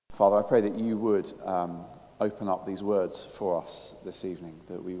Father, I pray that you would open up these words for us this evening,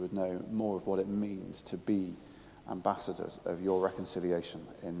 that we would know more of what it means to be ambassadors of your reconciliation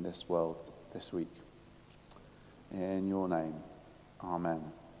in this world this week. In your name, amen.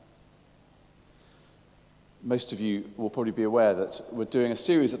 Most of you will probably be aware that we're doing a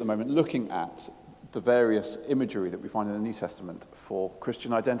series at the moment looking at the various imagery that we find in the New Testament for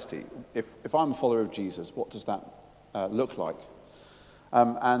Christian identity. If I'm a follower of Jesus, what does that look like?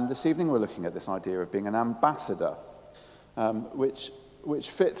 And this evening we're looking at this idea of being an ambassador, which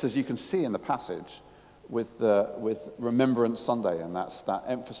fits, as you can see in the passage, with Remembrance Sunday, and that's that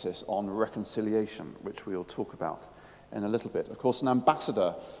emphasis on reconciliation, which we'll talk about in a little bit. Of course, an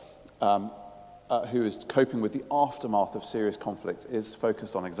ambassador who is coping with the aftermath of serious conflict is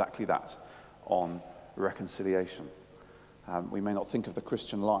focused on exactly that, on reconciliation. We may not think of the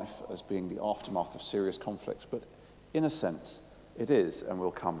Christian life as being the aftermath of serious conflict, but in a sense, it is, and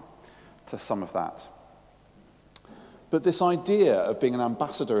we'll come to some of that. But this idea of being an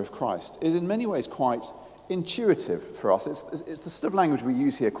ambassador of Christ is in many ways quite intuitive for us. It's the sort of language we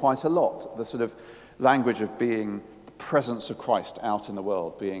use here quite a lot, the sort of language of being the presence of Christ out in the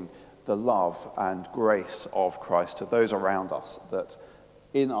world, being the love and grace of Christ to those around us, that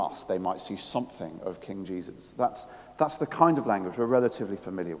in us they might see something of King Jesus. That's the kind of language we're relatively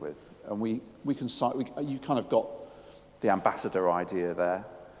familiar with, and you kind of got the ambassador idea there.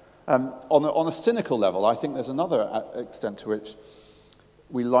 On a cynical level, I think there's another extent to which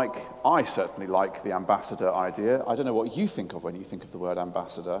I certainly like the ambassador idea. I don't know what you think of when you think of the word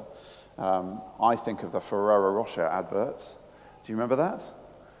ambassador. I think of the Ferrero Rocher adverts. Do you remember that?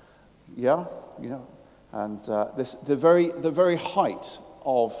 Yeah, you know, and the very height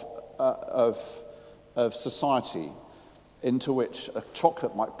of society into which a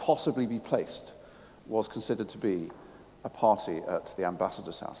chocolate might possibly be placed was considered to be a party at the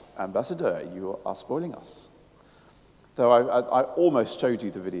ambassador's house. Ambassador, you are spoiling us. Though I almost showed you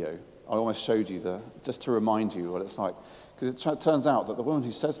the video. I almost showed you just to remind you what it's like, because it turns out that the woman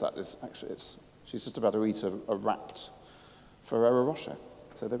who says that is actually she's just about to eat a wrapped Ferrero Rocher.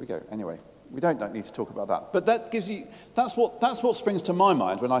 So there we go. Anyway, we don't need to talk about that. But that's what springs to my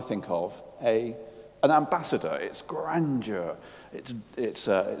mind when I think of an ambassador. It's grandeur,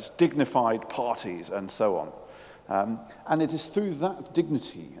 it's dignified parties, and so on. And it is through that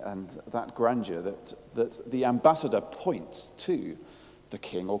dignity and that grandeur that the ambassador points to the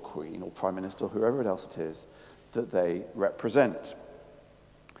king or queen or prime minister or whoever else it is that they represent.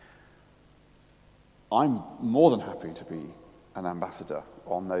 I'm more than happy to be an ambassador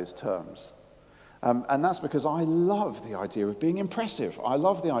on those terms. And that's because I love the idea of being impressive. I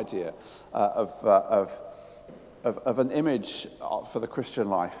love the idea of an image for the Christian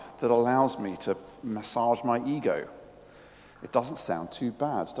life that allows me to massage my ego. It doesn't sound too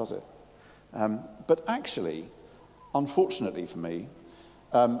bad, does it? But actually, unfortunately for me,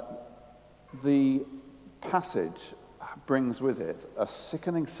 the passage brings with it a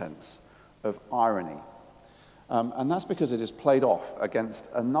sickening sense of irony. And that's because it is played off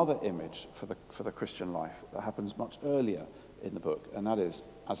against another image for the Christian life that happens much earlier in the book, and that is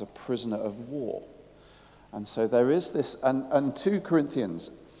as a prisoner of war. And so there is this, and 2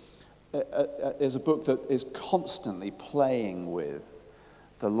 Corinthians is a book that is constantly playing with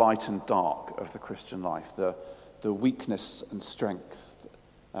the light and dark of the Christian life, the weakness and strength,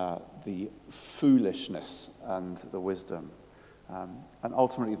 the foolishness and the wisdom, and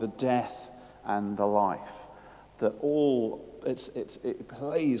ultimately the death and the life. That it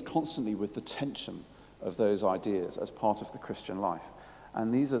plays constantly with the tension of those ideas as part of the Christian life.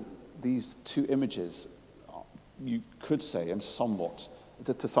 And these 2 images, you could say, and somewhat,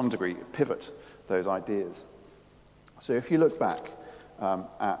 to some degree, pivot those ideas. So if you look back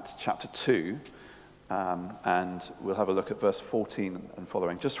at chapter 2, and we'll have a look at verse 14 and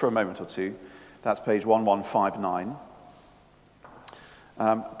following, just for a moment or two. That's page 1159.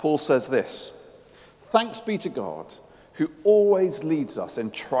 Paul says this: "Thanks be to God, who always leads us in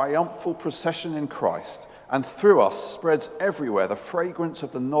triumphal procession in Christ, and through us spreads everywhere the fragrance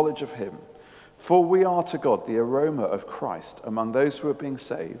of the knowledge of him. For we are to God the aroma of Christ among those who are being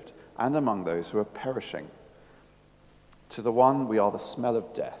saved and among those who are perishing. To the one we are the smell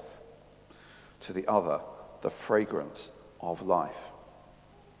of death, to the other the fragrance of life."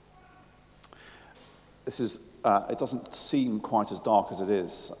 This is it doesn't seem quite as dark as it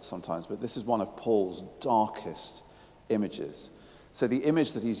is sometimes, but this is one of Paul's darkest images. So the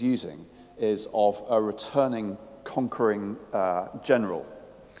image that he's using is of a returning, conquering general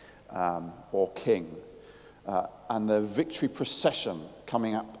or king, and the victory procession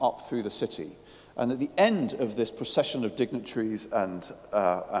coming up through the city. And at the end of this procession of dignitaries and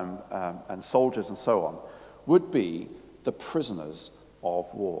soldiers and so on would be the prisoners of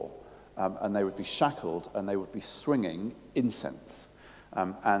war. And they would be shackled and they would be swinging incense.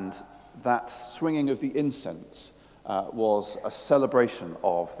 And that swinging of the incense was a celebration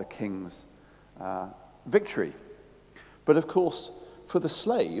of the king's victory. But of course, for the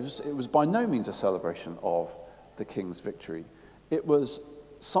slaves, it was by no means a celebration of the king's victory. It was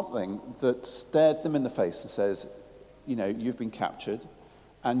something that stared them in the face and says, you know, you've been captured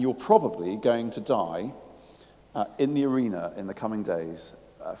and you're probably going to die in the arena in the coming days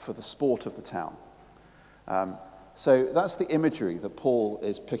for the sport of the town. So that's the imagery that Paul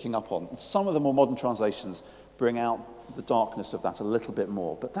is picking up on. Some of the more modern translations bring out the darkness of that a little bit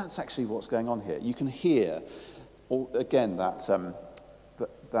more, but that's actually what's going on here. You can hear, again, that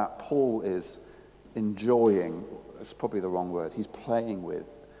Paul is enjoying, it's probably the wrong word, he's playing with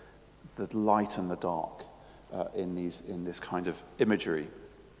the light and the dark in this kind of imagery.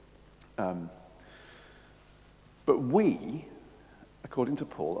 But we, according to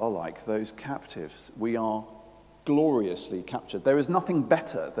Paul, are like those captives. We are gloriously captured. There is nothing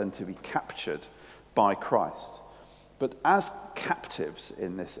better than to be captured by Christ. But as captives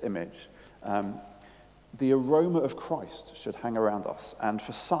in this image, the aroma of Christ should hang around us. And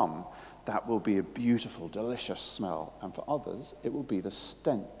for some, that will be a beautiful, delicious smell. And for others, it will be the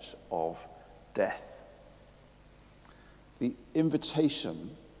stench of death. The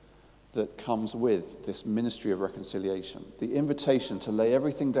invitation that comes with this ministry of reconciliation, the invitation to lay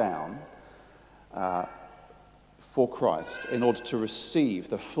everything down for Christ in order to receive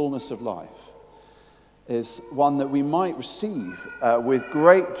the fullness of life, is one that we might receive with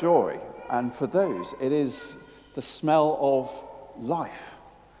great joy. And for those, it is the smell of life.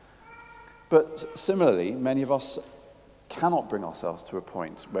 But similarly, many of us cannot bring ourselves to a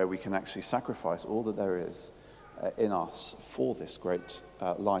point where we can actually sacrifice all that there is in us for this great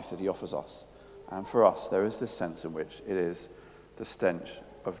life that he offers us. And for us, there is this sense in which it is the stench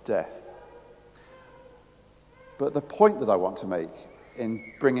of death. But the point that I want to make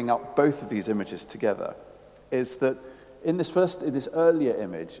in bringing up both of these images together is that in this earlier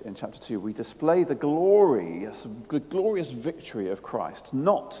image in chapter 2, we display the glorious victory of Christ,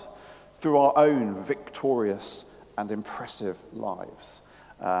 not through our own victorious and impressive lives,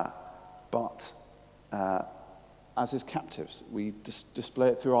 but as his captives. We display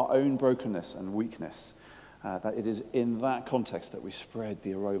it through our own brokenness and weakness, that it is in that context that we spread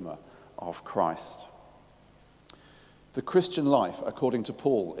the aroma of Christ. The Christian life, according to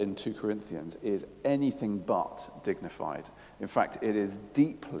Paul in 2 Corinthians, is anything but dignified. In fact, it is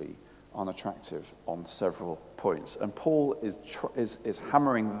deeply unattractive on several points. And Paul is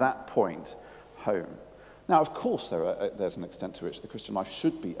hammering that point home. Now, of course, there's an extent to which the Christian life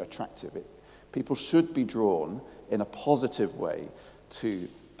should be attractive. People should be drawn in a positive way to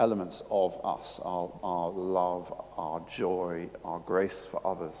elements of us, our love, our joy, our grace for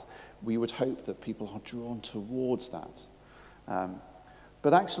others. We would hope that people are drawn towards that.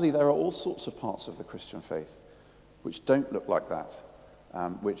 But actually, there are all sorts of parts of the Christian faith which don't look like that,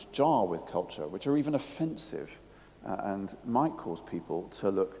 which jar with culture, which are even offensive and might cause people to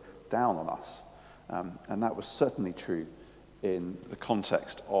look down on us. And that was certainly true in the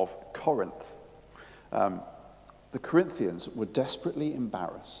context of Corinth. The Corinthians were desperately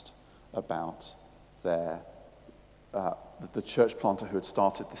embarrassed about the church planter who had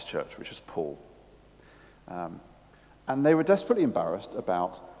started this church, which was Paul. And they were desperately embarrassed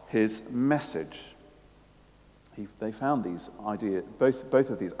about his message. They found these ideas, both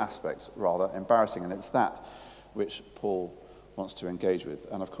of these aspects, rather embarrassing, and it's that which Paul wants to engage with.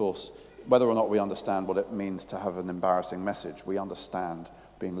 And of course, whether or not we understand what it means to have an embarrassing message, we understand,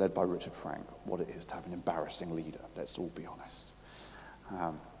 being led by Richard Frank, what it is to have an embarrassing leader. Let's all be honest.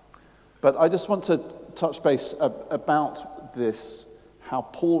 But I just want to touch base about this, how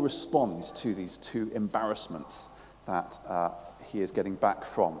Paul responds to these two embarrassments that he is getting back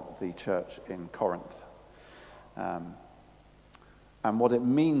from the church in Corinth. And what it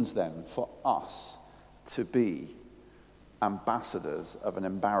means then for us to be ambassadors of an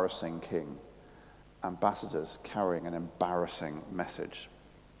embarrassing king, ambassadors carrying an embarrassing message.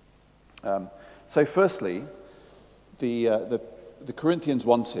 So firstly, the Corinthians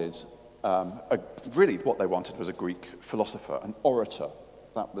wanted, really what they wanted was a Greek philosopher, an orator.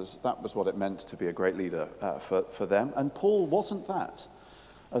 That was what it meant to be a great leader for them. And Paul wasn't that.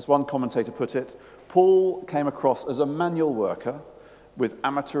 As one commentator put it, Paul came across as a manual worker with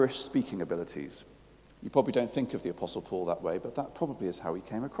amateurish speaking abilities. You probably don't think of the Apostle Paul that way, but that probably is how he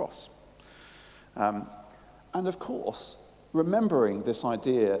came across. And of course, remembering this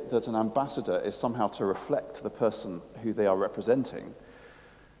idea that an ambassador is somehow to reflect the person who they are representing,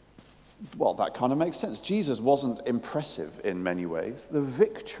 well, that kind of makes sense. Jesus wasn't impressive in many ways. The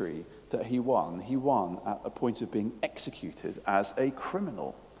victory that he won at a point of being executed as a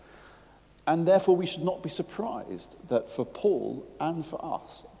criminal. And therefore we should not be surprised that for Paul and for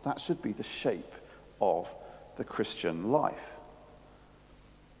us, that should be the shape of the Christian life.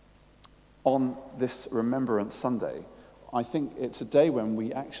 On this Remembrance Sunday, I think it's a day when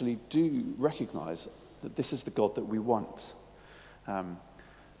we actually do recognize that this is the God that we want.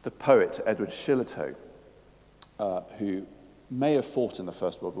 The poet Edward Shillitoe, who may have fought in the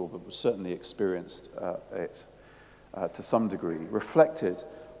First World War, but certainly experienced it to some degree, reflected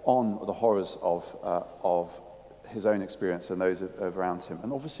on the horrors of his own experience and those around him,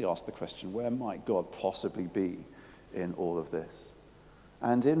 and obviously asked the question, where might God possibly be in all of this?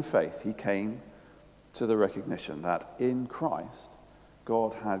 And in faith, he came to the recognition that in Christ,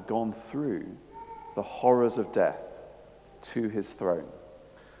 God had gone through the horrors of death to his throne.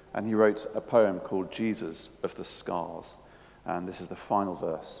 And he wrote a poem called Jesus of the Scars. And this is the final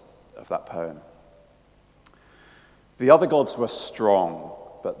verse of that poem. The other gods were strong,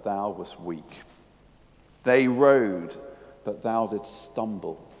 but thou wast weak. They rode, but thou didst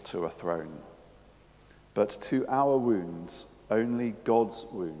stumble to a throne. But to our wounds, only God's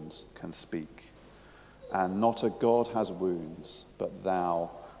wounds can speak. And not a God has wounds, but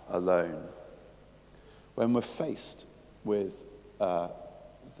thou alone. When we're faced with the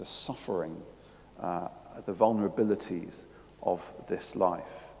suffering, the vulnerabilities of this life,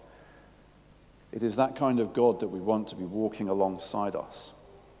 it is that kind of God that we want to be walking alongside us.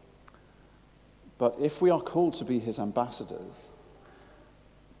 But if we are called to be his ambassadors,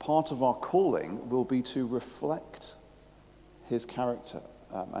 part of our calling will be to reflect his character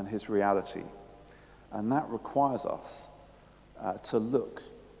and his reality. And that requires us to look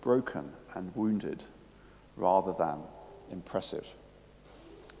broken and wounded rather than impressive.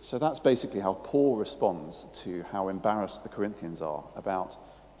 So that's basically how Paul responds to how embarrassed the Corinthians are about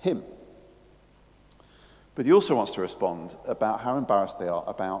him. But he also wants to respond about how embarrassed they are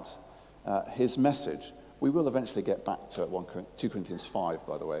about his message. We will eventually get back to it, 2 Corinthians 5,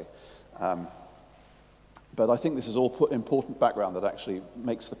 by the way. But I think this is all important background that actually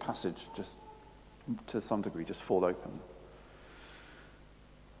makes the passage just, to some degree, just fall open.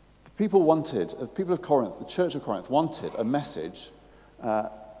 The people of Corinth, the church of Corinth, wanted a message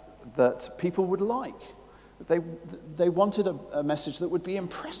that people would like. They wanted a message that would be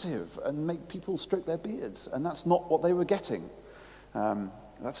impressive and make people stroke their beards, and that's not what they were getting.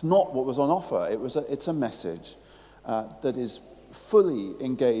 That's not what was on offer. It's a message that is fully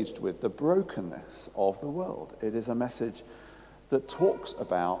engaged with the brokenness of the world. It is a message that talks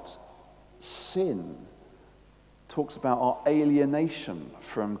about sin, talks about our alienation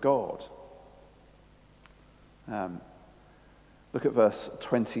from God. Look at verse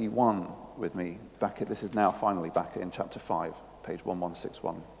 21 with me. This is now finally back in chapter 5, page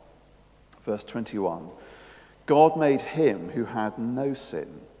 1161. Verse 21. God made him who had no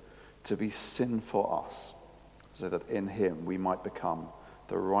sin to be sin for us, so that in him we might become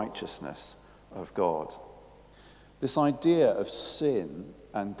the righteousness of God. This idea of sin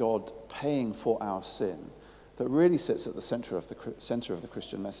and God paying for our sin that really sits at the center of the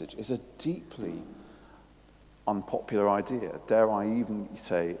Christian message is a deeply unpopular idea. Dare I even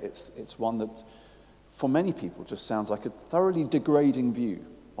say it's one that for many people just sounds like a thoroughly degrading view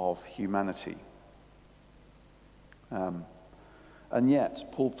of humanity. And yet,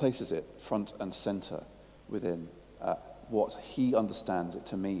 Paul places it front and center within what he understands it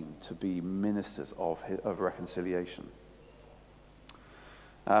to mean to be ministers of reconciliation.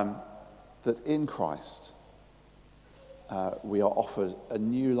 That in Christ, we are offered a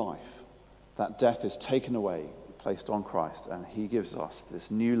new life. That death is taken away, placed on Christ, and he gives us this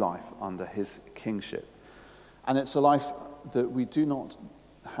new life under his kingship. And it's a life that we do not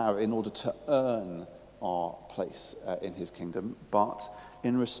have in order to earn our place in his kingdom, but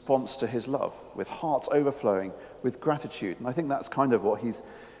in response to his love, with hearts overflowing with gratitude. And I think that's kind of what he's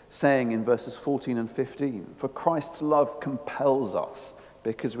saying in verses 14 and 15. For Christ's love compels us,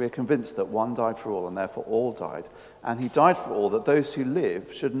 because we are convinced that one died for all, and therefore all died. And he died for all, that those who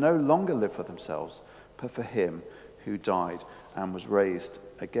live should no longer live for themselves, but for him who died and was raised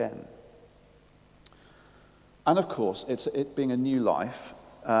again. And of course, it being a new life,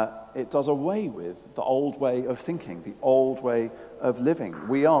 it does away with the old way of thinking, the old way of living.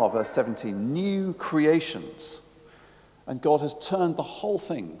 We are, verse 17, new creations. And God has turned the whole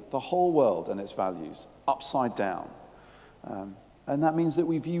thing, the whole world and its values, upside down. And that means that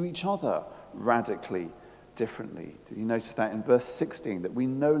we view each other radically differently. Did you notice that in verse 16, that we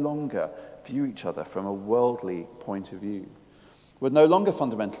no longer view each other from a worldly point of view? We're no longer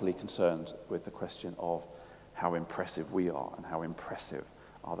fundamentally concerned with the question of how impressive we are and how impressive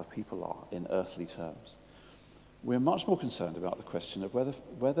other people are in earthly terms. We're much more concerned about the question of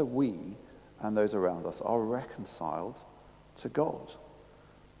whether we and those around us are reconciled to God.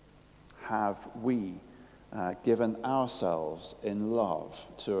 Have we given ourselves in love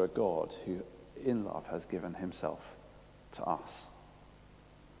to a God who in love has given himself to us?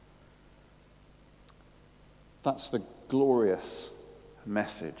 That's the glorious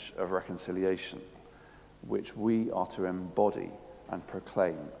message of reconciliation, which we are to embody and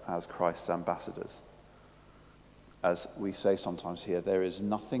proclaim as Christ's ambassadors. As we say sometimes here, there is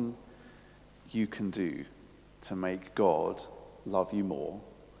nothing you can do to make God love you more,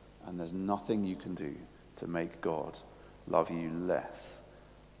 and there's nothing you can do to make God love you less.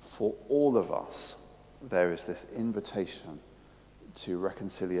 For all of us, there is this invitation to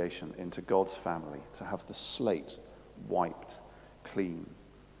reconciliation into God's family, to have the slate wiped clean.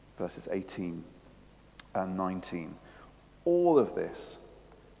 Verses 18 and 19. All of this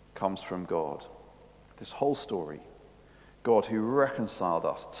comes from God. This whole story, God who reconciled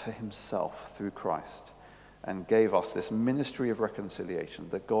us to himself through Christ and gave us this ministry of reconciliation,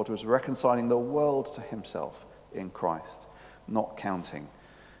 that God was reconciling the world to himself in Christ, not counting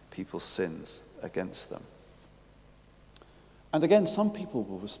people's sins against them. And again, some people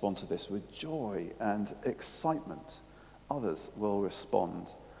will respond to this with joy and excitement. Others will respond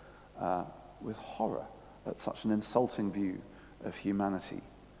with horror at such an insulting view of humanity.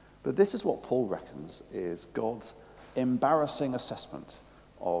 But this is what Paul reckons is God's embarrassing assessment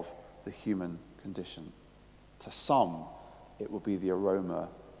of the human condition. To some, it will be the aroma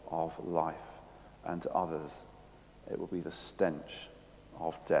of life, and to others, it will be the stench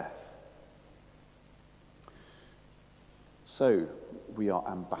of death. So, we are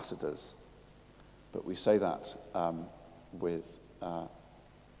ambassadors, but we say that with a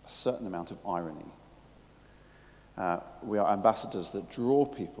certain amount of irony. We are ambassadors that draw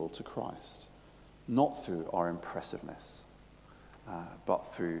people to Christ, not through our impressiveness,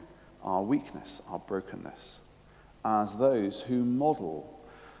 but through our weakness, our brokenness, as those who model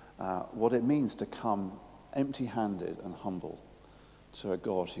what it means to come empty-handed and humble to a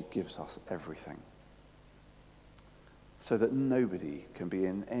God who gives us everything, so that nobody can be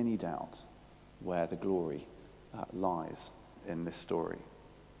in any doubt where the glory lies in this story.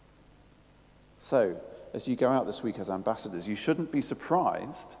 So, as you go out this week as ambassadors, you shouldn't be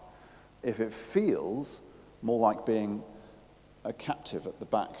surprised if it feels more like being a captive at the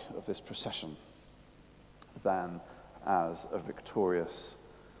back of this procession than as a victorious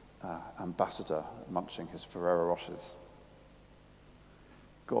ambassador munching his Ferrero Rochers.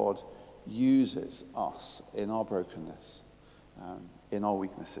 God uses us in our brokenness, in our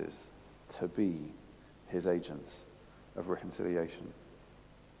weaknesses, to be his agents of reconciliation.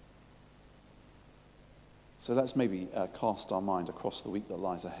 So let's maybe cast our mind across the week that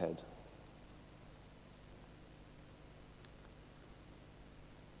lies ahead.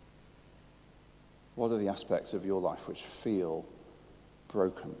 What are the aspects of your life which feel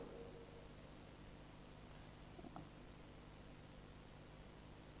broken?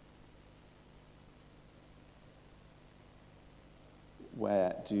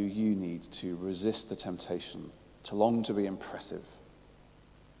 Where do you need to resist the temptation to long to be impressive?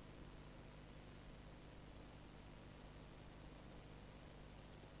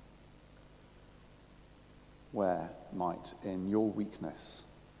 Where might, in your weakness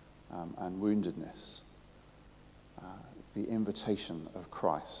and woundedness, the invitation of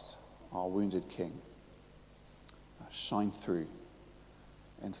Christ, our wounded King, shine through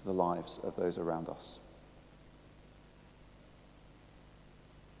into the lives of those around us?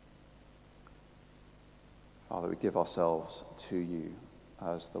 Father, we give ourselves to you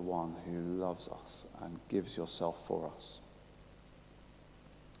as the one who loves us and gives yourself for us.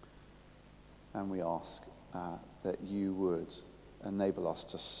 And we ask that you would enable us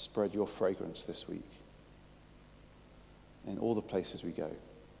to spread your fragrance this week in all the places we go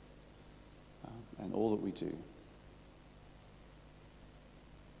and all that we do.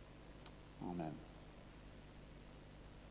 Amen.